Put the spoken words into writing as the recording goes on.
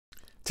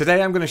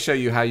Today I'm going to show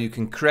you how you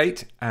can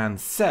create and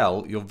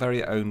sell your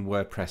very own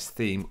WordPress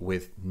theme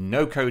with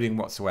no coding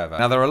whatsoever.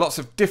 Now there are lots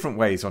of different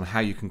ways on how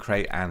you can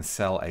create and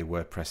sell a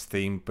WordPress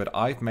theme, but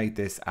I've made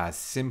this as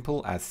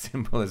simple as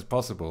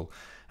possible.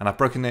 And I've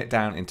broken it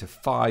down into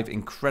 5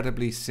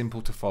 incredibly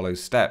simple to follow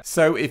steps.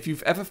 So if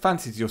you've ever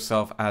fancied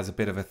yourself as a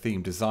bit of a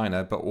theme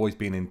designer, but always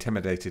been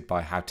intimidated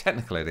by how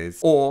technical it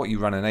is, or you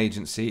run an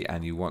agency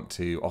and you want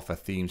to offer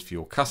themes for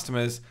your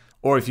customers,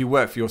 or if you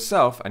work for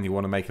yourself and you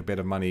want to make a bit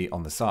of money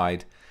on the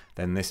side,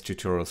 then this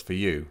tutorial is for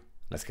you.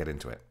 Let's get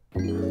into it.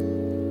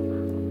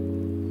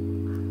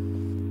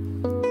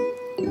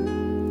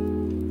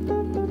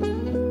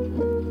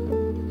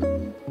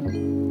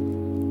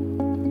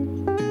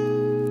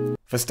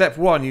 For step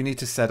 1, you need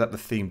to set up the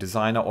theme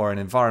designer or an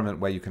environment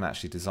where you can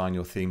actually design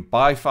your theme.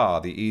 By far,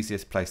 the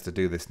easiest place to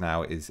do this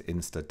now is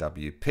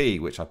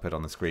InstaWP, which I put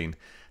on the screen.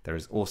 There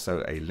is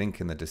also a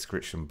link in the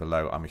description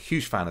below. I'm a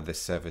huge fan of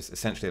this service.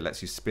 Essentially, it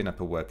lets you spin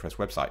up a WordPress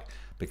website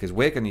because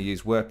we're going to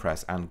use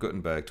WordPress and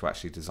Gutenberg to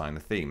actually design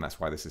the theme. That's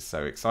why this is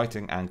so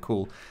exciting and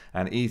cool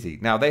and easy.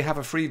 Now, they have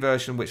a free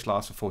version which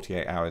lasts for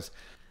 48 hours.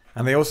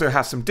 And they also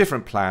have some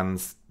different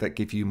plans that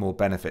give you more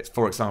benefits.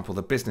 For example,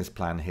 the business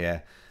plan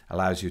here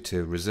allows you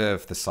to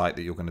reserve the site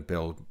that you're going to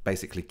build,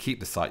 basically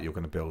keep the site you're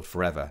going to build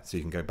forever, so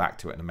you can go back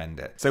to it and amend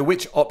it. So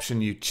which option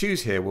you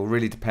choose here will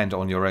really depend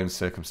on your own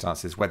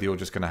circumstances, whether you're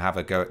just going to have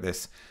a go at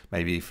this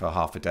maybe for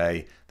half a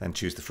day, then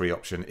choose the free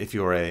option. If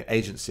you're an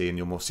agency and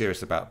you're more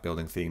serious about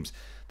building themes,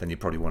 then you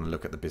probably want to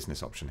look at the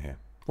business option here.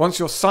 Once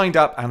you're signed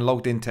up and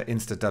logged into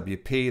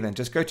InstaWP, then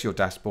just go to your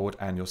dashboard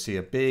and you'll see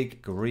a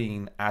big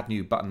green Add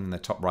New button in the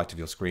top right of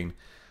your screen.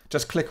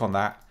 Just click on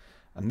that.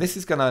 And this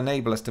is going to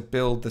enable us to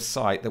build the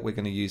site that we're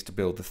going to use to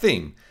build the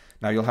theme.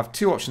 Now you'll have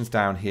 2 options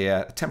down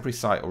here, a temporary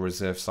site or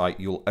reserved site.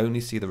 You'll only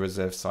see the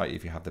reserved site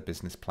if you have the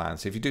business plan.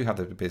 So if you do have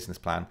the business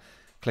plan,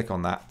 click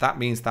on that. That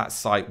means that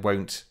site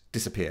won't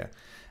disappear.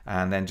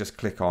 And then just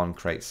click on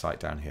create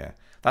site down here.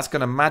 That's going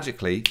to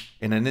magically,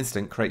 in an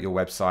instant, create your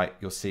website.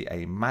 You'll see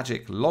a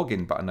magic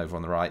login button over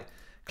on the right.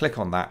 Click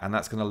on that and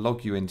that's going to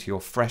log you into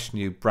your fresh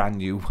new, brand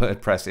new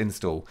WordPress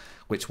install,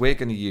 which we're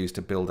going to use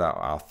to build out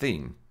our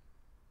theme.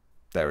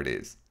 There it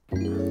is.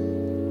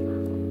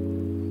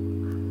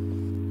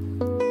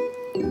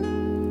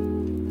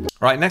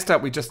 Right, next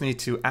up we just need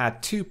to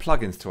add 2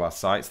 plugins to our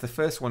sites. The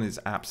first one is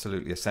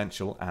absolutely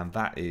essential and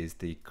that is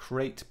the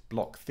Create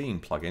Block Theme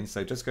plugin.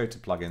 So just go to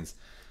plugins,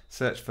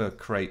 search for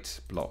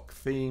Create Block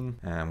Theme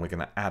and we're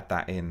going to add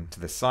that in to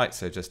the site.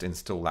 So just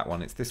install that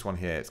one. It's this one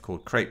here. It's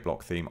called Create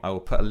Block Theme. I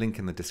will put a link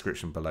in the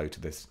description below to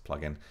this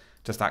plugin.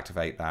 Just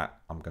activate that.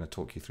 I'm going to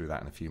talk you through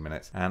that in a few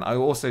minutes. And I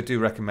also do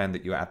recommend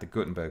that you add the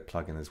Gutenberg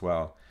plugin as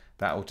well.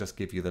 That will just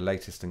give you the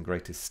latest and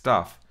greatest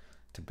stuff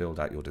to build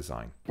out your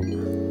design.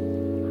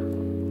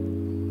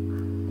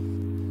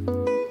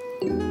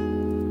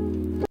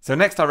 So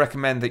next I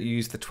recommend that you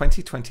use the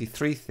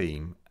 2023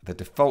 theme, the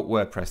default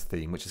WordPress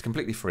theme, which is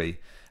completely free,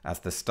 as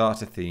the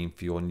starter theme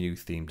for your new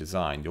theme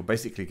design. You're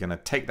basically going to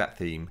take that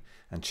theme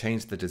and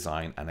change the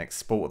design and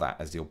export that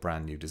as your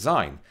brand new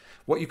design.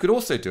 What you could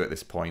also do at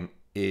this point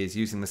is,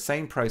 using the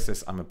same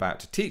process I'm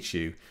about to teach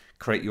you,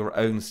 create your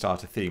own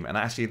starter theme. And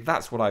actually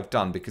that's what I've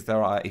done, because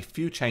there are a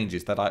few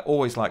changes that I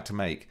always like to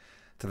make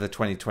to the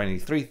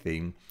 2023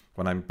 theme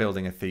when I'm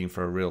building a theme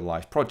for a real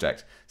life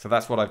project. So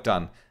that's what I've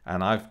done,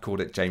 and I've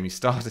called it Jamie's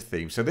Starter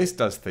Theme. So this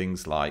does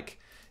things like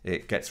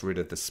it gets rid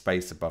of the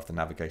space above the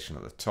navigation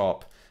at the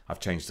top. I've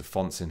changed the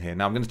fonts in here.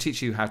 Now I'm going to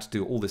teach you how to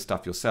do all this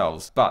stuff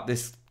yourselves, but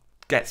this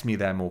gets me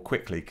there more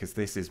quickly because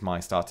this is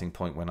my starting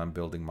point when I'm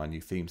building my new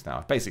themes now.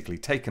 I've basically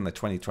taken the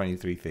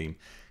 2023 theme,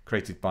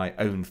 created my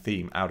own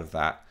theme out of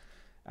that,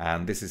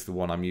 and this is the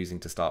one I'm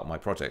using to start my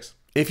projects.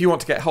 If you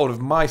want to get hold of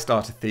my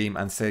starter theme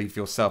and save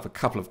yourself a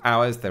couple of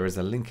hours, there is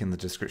a link in the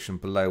description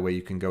below where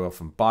you can go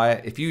off and buy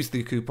it. If you use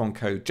the coupon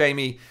code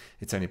Jamie,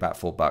 it's only about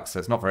 $4, so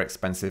it's not very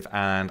expensive,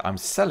 and I'm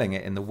selling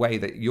it in the way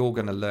that you're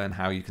going to learn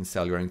how you can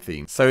sell your own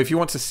theme. So if you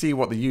want to see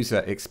what the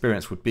user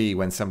experience would be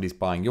when somebody's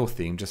buying your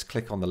theme, just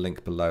click on the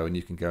link below and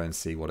you can go and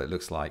see what it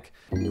looks like.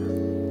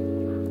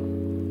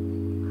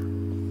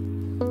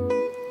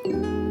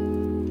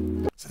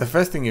 So the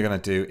first thing you're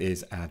going to do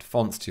is add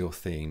fonts to your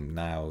theme.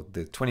 Now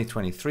the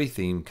 2023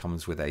 theme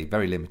comes with a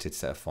very limited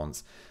set of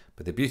fonts,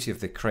 but the beauty of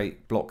the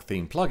Create Block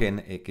Theme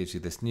plugin, it gives you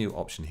this new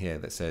option here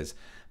that says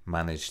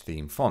Manage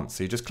Theme Fonts.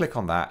 So you just click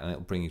on that and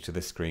it'll bring you to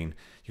this screen.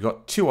 You've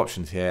got 2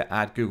 options here,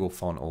 add Google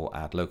font or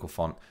add local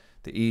font.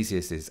 The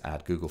easiest is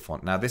add Google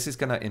font. Now this is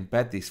going to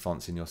embed these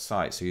fonts in your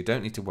site, so you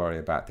don't need to worry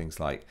about things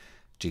like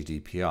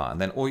GDPR.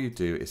 And then all you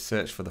do is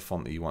search for the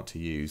font that you want to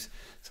use.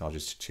 So I'll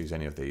just choose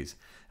any of these.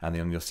 And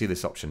then you'll see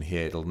this option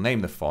here. It'll name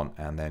the font,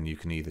 and then you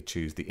can either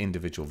choose the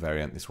individual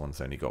variant. This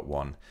one's only got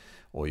 1,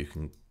 or you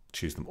can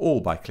choose them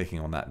all by clicking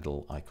on that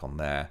little icon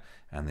there.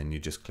 And then you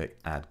just click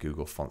Add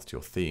Google Fonts to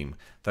your theme.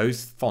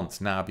 Those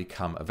fonts now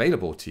become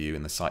available to you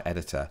in the site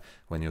editor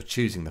when you're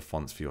choosing the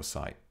fonts for your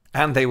site.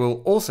 And they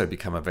will also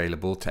become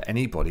available to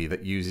anybody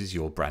that uses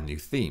your brand new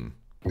theme.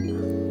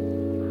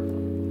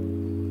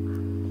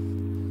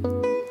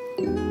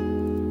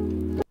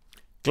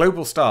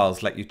 Global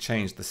styles let you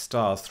change the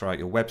styles throughout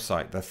your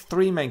website. The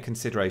three main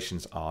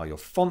considerations are your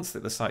fonts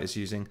that the site is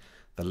using,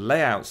 the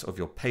layouts of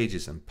your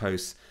pages and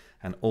posts,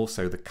 and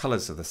also the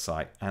colors of the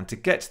site. And to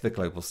get to the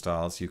global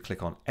styles, you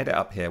click on Edit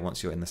up here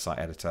once you're in the site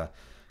editor.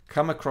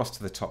 Come across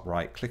to the top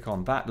right, click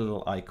on that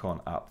little icon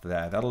up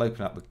there. That'll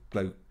open up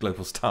the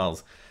global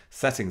styles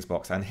settings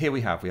box. And here we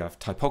have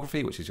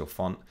typography, which is your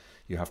font,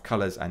 you have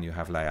colors, and you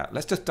have layout.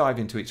 Let's just dive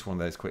into each one of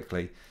those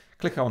quickly.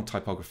 Click on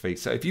typography.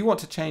 So if you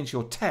want to change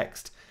your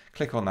text,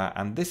 click on that,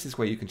 and this is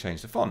where you can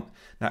change the font.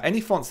 Now, any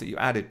fonts that you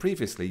added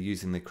previously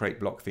using the Create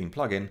Block Theme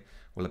plugin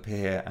will appear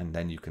here, and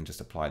then you can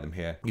just apply them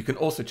here. You can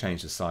also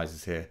change the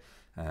sizes here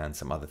and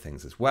some other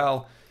things as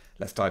well.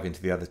 Let's dive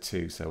into the other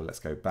two. So let's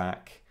go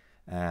back.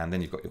 And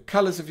then you've got your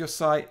colors of your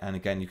site. And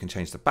again, you can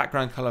change the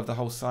background color of the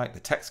whole site, the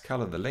text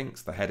color, the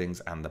links, the headings,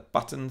 and the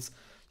buttons.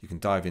 You can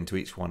dive into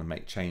each one and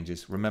make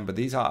changes. Remember,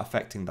 these are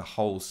affecting the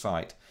whole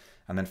site.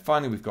 And then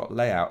finally, we've got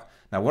layout.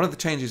 Now, one of the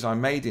changes I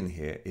made in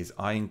here is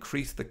I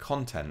increased the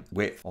content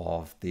width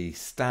of the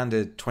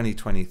standard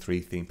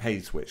 2023 theme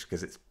page switch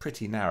because it's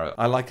pretty narrow.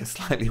 I like a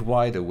slightly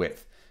wider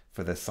width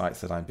for the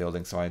sites that I'm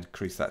building, so I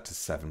increased that to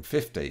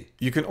 750.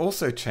 You can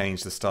also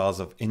change the styles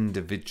of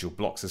individual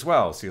blocks as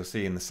well. So you'll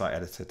see in the site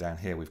editor down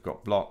here, we've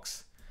got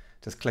blocks.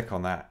 Just click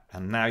on that,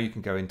 and now you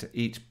can go into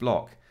each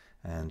block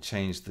and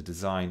change the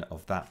design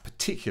of that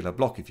particular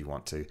block if you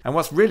want to. And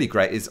what's really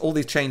great is all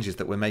these changes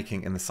that we're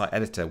making in the site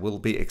editor will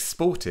be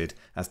exported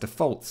as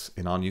defaults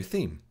in our new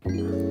theme.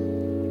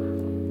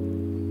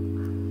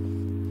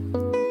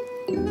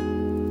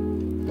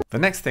 The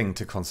next thing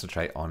to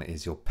concentrate on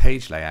is your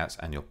page layouts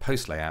and your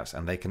post layouts,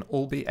 and they can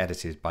all be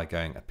edited by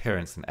going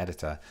Appearance and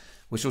Editor,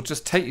 which will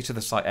just take you to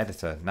the site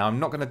editor. Now, I'm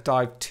not going to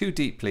dive too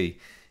deeply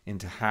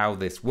into how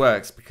this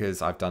works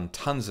because I've done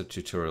tons of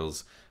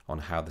tutorials on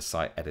how the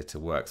site editor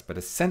works, but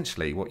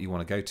essentially what you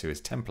want to go to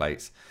is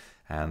templates,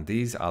 and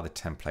these are the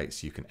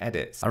templates you can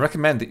edit. I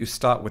recommend that you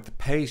start with the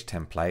page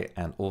template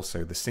and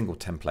also the single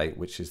template,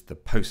 which is the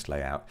post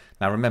layout.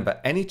 Now remember,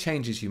 any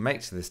changes you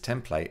make to this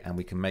template, and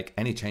we can make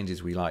any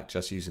changes we like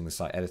just using the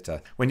site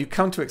editor, when you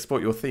come to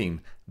export your theme,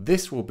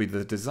 this will be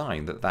the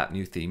design that that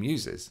new theme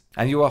uses.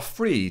 And you are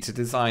free to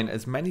design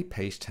as many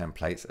page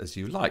templates as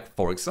you like.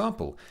 For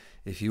example,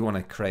 if you want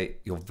to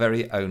create your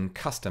very own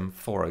custom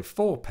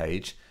 404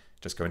 page,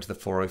 just go into the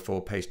 404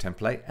 page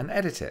template and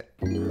edit it.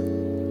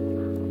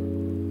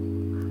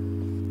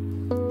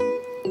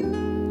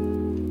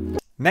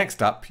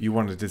 Next up, you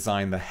want to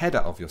design the header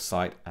of your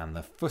site and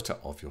the footer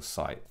of your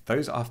site.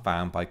 Those are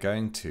found by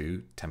going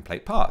to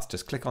template parts.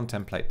 Just click on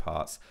template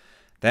parts,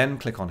 then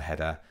click on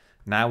header.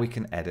 Now we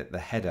can edit the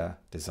header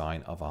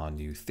design of our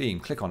new theme.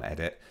 Click on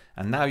edit,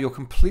 and now you're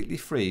completely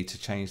free to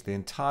change the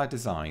entire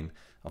design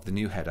of the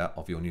new header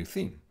of your new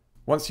theme.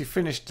 Once you've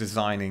finished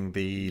designing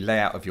the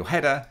layout of your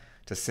header,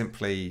 just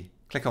simply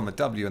click on the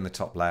W in the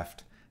top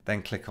left,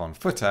 then click on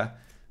footer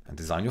and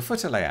design your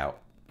footer layout.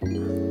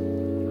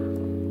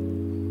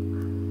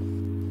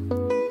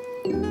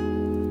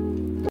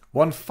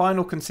 One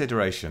final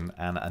consideration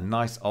and a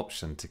nice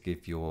option to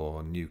give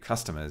your new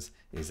customers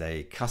is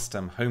a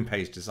custom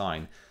homepage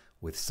design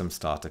with some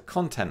starter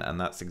content, and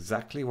that's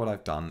exactly what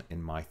I've done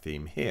in my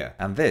theme here.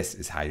 And this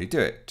is how you do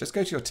it. Just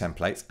go to your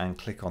templates and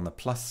click on the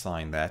plus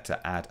sign there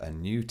to add a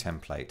new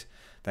template.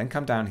 Then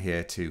come down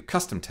here to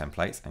custom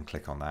templates and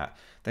click on that.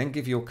 Then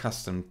give your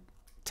custom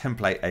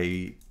template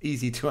a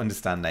easy to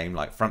understand name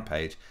like front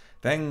page.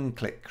 Then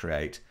click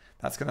create.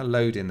 That's going to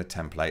load in the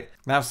template.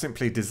 Now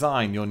simply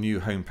design your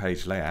new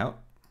homepage layout.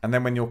 And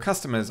then when your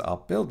customers are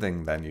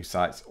building their new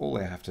sites, all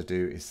they have to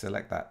do is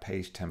select that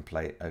page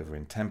template over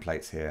in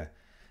templates here,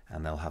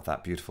 and they'll have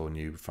that beautiful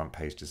new front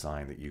page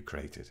design that you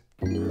created.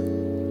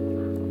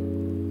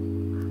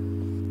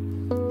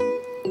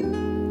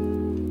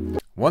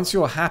 Once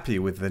you're happy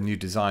with the new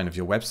design of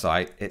your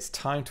website, it's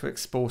time to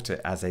export it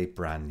as a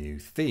brand new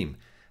theme.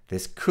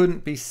 This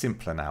couldn't be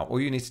simpler now. All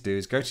you need to do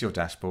is go to your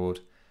dashboard,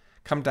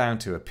 come down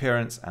to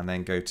Appearance, and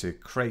then go to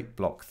Create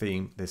Block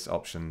Theme, this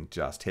option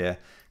just here.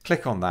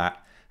 Click on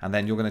that, and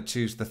then you're going to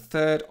choose the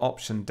third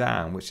option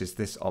down, which is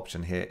this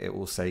option here. It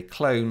will say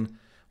clone,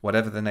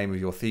 whatever the name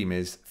of your theme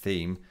is,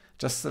 theme.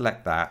 Just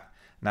select that.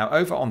 Now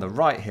over on the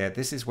right here,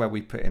 this is where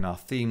we put in our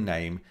theme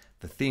name,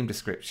 the theme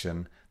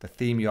description, the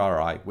theme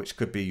URI, which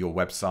could be your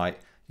website.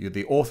 You're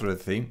the author of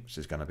the theme, which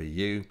is going to be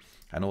you,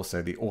 and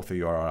also the author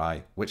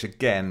URI, which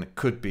again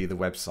could be the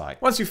website.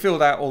 Once you've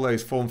filled out all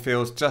those form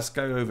fields, just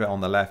go over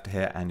on the left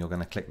here and you're going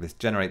to click this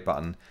generate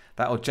button.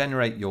 That will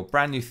generate your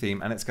brand new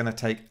theme, and it's going to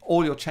take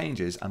all your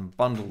changes and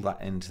bundle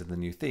that into the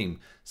new theme.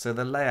 So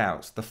the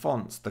layouts, the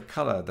fonts, the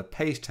color, the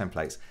page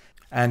templates,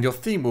 and your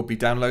theme will be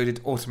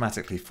downloaded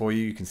automatically for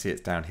you. You can see it's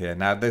down here.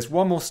 Now there's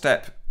one more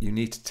step you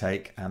need to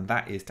take, and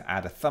that is to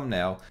add a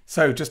thumbnail.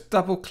 So just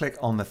double click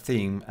on the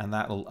theme and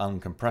that will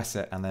uncompress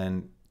it, and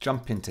then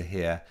jump into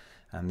here,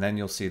 and then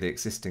you'll see the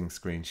existing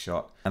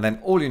screenshot. And then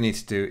all you need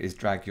to do is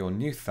drag your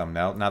new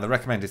thumbnail. Now the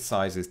recommended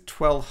size is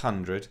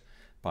 1200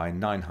 by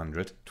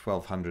 900,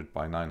 1200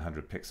 by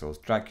 900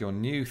 pixels. Drag your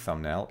new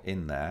thumbnail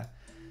in there,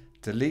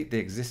 delete the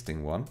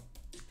existing one,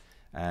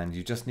 and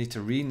you just need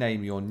to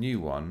rename your new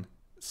one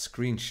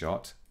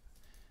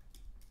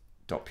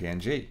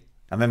screenshot.png.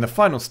 And then the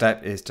final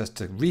step is just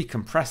to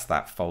recompress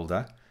that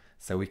folder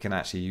so we can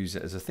actually use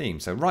it as a theme.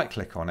 So right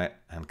click on it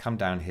and come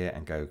down here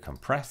and go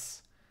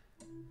compress.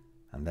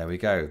 And there we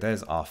go.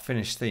 There's our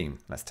finished theme.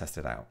 Let's test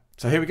it out.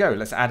 So here we go.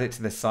 Let's add it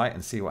to this site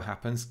and see what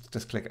happens.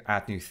 Just click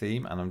add new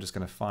theme, and I'm just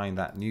going to find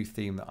that new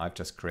theme that I've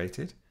just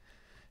created.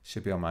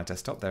 Should be on my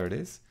desktop. There it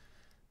is.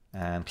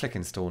 And click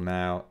install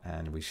now,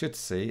 and we should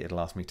see it'll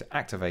ask me to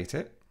activate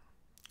it.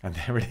 And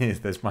there it is.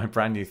 There's my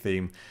brand new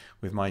theme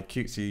with my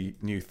cutesy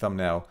new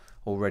thumbnail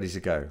all ready to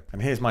go.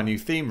 And here's my new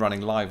theme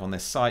running live on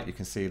this site. You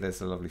can see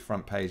there's a lovely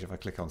front page. If I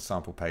click on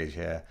sample page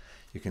here,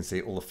 you can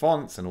see all the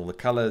fonts and all the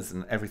colors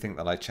and everything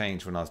that I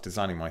changed when I was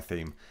designing my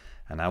theme,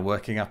 and now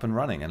working up and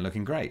running and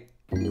looking great.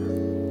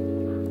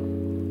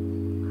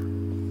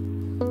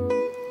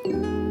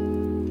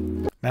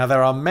 Now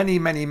there are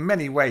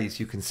many ways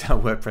you can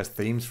sell WordPress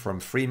themes, from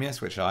Freemius,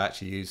 which I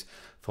actually use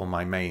for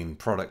my main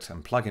product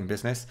and plugin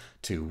business,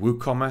 to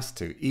WooCommerce,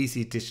 to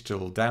easy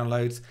digital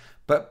downloads.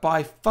 But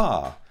by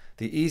far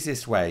the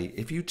easiest way,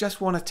 if you just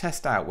want to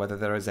test out whether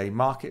there is a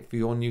market for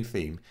your new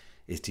theme,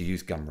 is to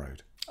use Gumroad.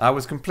 I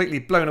was completely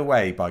blown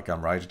away by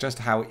Gumroad, just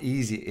how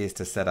easy it is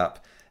to set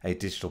up a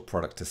digital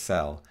product to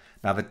sell.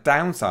 Now the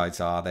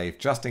downsides are they've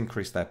just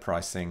increased their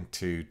pricing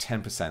to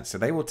 10%. So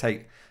they will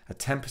take a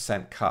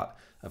 10% cut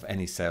of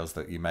any sales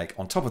that you make.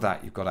 On top of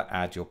that, you've got to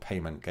add your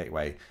payment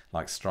gateway,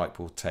 like Stripe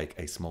will take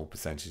a small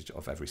percentage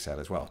of every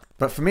sale as well.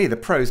 But for me, the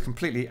pros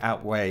completely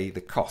outweigh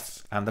the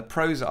costs, and the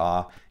pros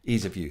are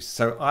ease of use.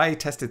 So I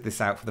tested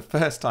this out for the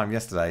first time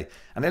yesterday,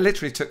 and it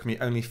literally took me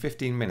only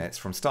 15 minutes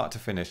from start to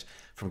finish,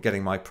 from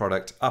getting my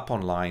product up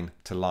online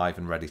to live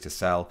and ready to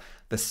sell.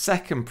 The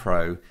second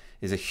pro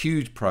is a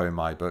huge pro in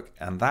my book,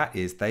 and that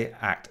is they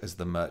act as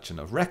the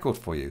merchant of record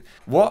for you.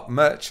 What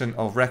merchant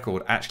of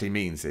record actually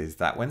means is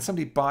that when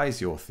somebody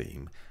buys your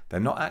theme, they're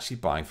not actually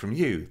buying from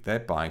you, they're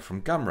buying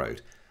from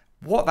Gumroad.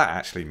 What that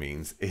actually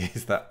means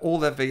is that all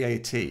the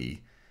VAT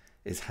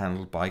is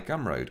handled by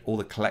Gumroad, all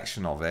the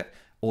collection of it,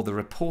 all the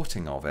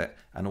reporting of it,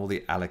 and all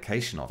the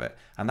allocation of it.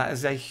 And that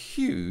is a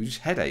huge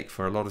headache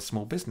for a lot of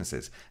small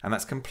businesses. And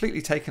that's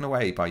completely taken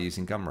away by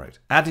using Gumroad.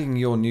 Adding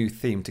your new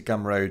theme to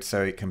Gumroad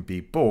so it can be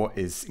bought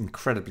is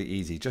incredibly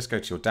easy. Just go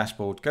to your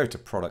dashboard, go to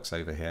products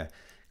over here,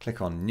 click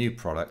on new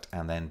product,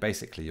 and then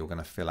basically you're going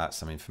to fill out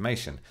some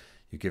information.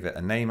 You give it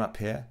a name up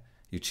here.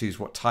 You choose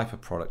what type of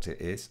product it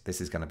is.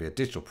 This is going to be a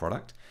digital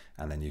product,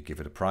 and then you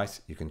give it a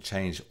price. You can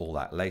change all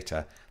that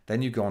later.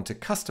 Then you go on to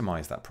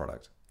customize that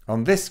product.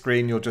 On this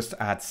screen, you'll just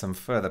add some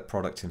further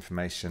product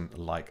information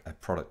like a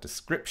product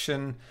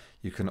description.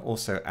 You can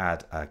also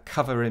add a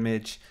cover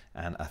image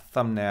and a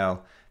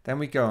thumbnail. Then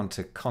we go on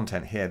to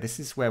content here.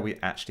 This is where we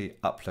actually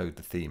upload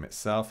the theme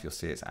itself. You'll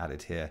see it's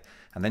added here.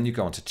 And then you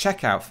go on to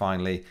checkout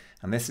finally.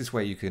 And this is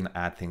where you can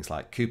add things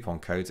like coupon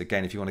codes.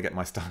 Again, if you want to get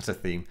my starter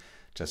theme,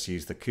 just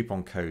use the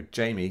coupon code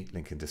Jamie,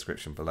 link in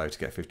description below, to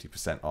get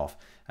 50% off.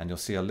 And you'll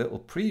see a little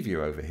preview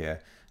over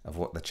here of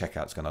what the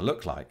checkout's going to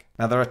look like.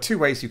 Now there are two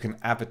ways you can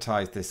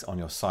advertise this on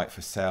your site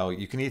for sale.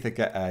 You can either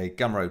get a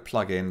Gumroad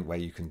plugin where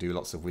you can do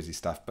lots of whizzy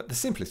stuff, but the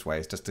simplest way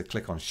is just to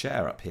click on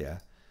share up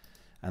here,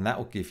 and that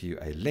will give you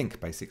a link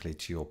basically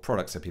to your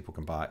product so people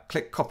can buy it.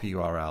 Click copy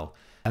URL,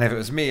 and if it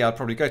was me, I'd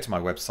probably go to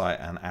my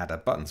website and add a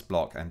buttons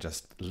block and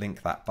just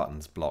link that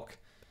buttons block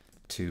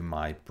to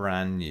my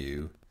brand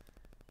new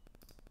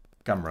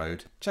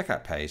Gumroad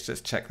checkout page.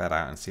 Let's check that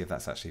out and see if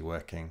that's actually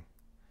working.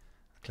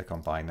 Click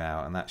on buy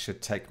now, and that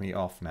should take me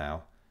off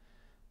now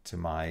to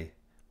my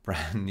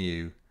brand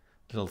new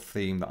little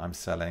theme that I'm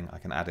selling. I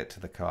can add it to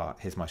the cart.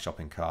 Here's my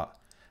shopping cart,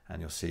 and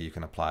you'll see you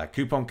can apply a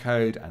coupon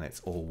code, and it's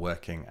all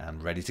working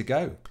and ready to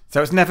go.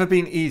 So it's never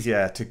been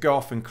easier to go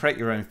off and create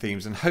your own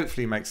themes and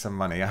hopefully make some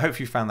money. I hope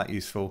you found that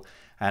useful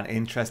and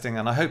interesting,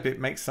 and I hope it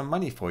makes some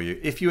money for you.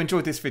 If you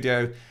enjoyed this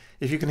video,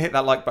 if you can hit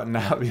that like button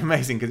now, it'd be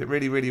amazing, because it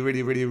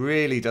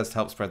really does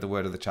help spread the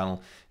word of the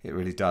channel. It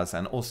really does.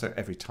 And also,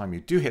 every time you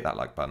do hit that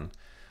like button,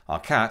 our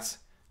cats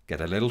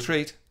get a little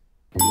treat.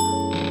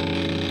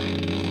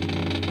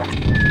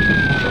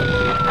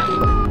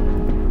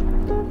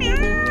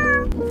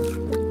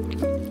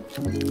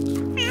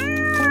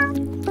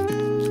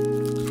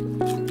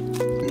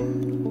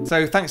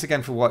 So thanks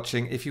again for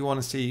watching. If you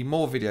want to see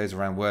more videos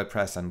around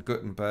WordPress and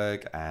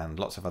Gutenberg and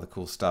lots of other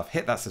cool stuff,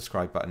 hit that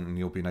subscribe button and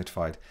you'll be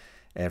notified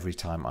every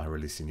time I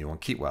release a new one.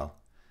 Keep well,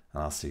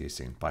 and I'll see you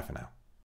soon. Bye for now.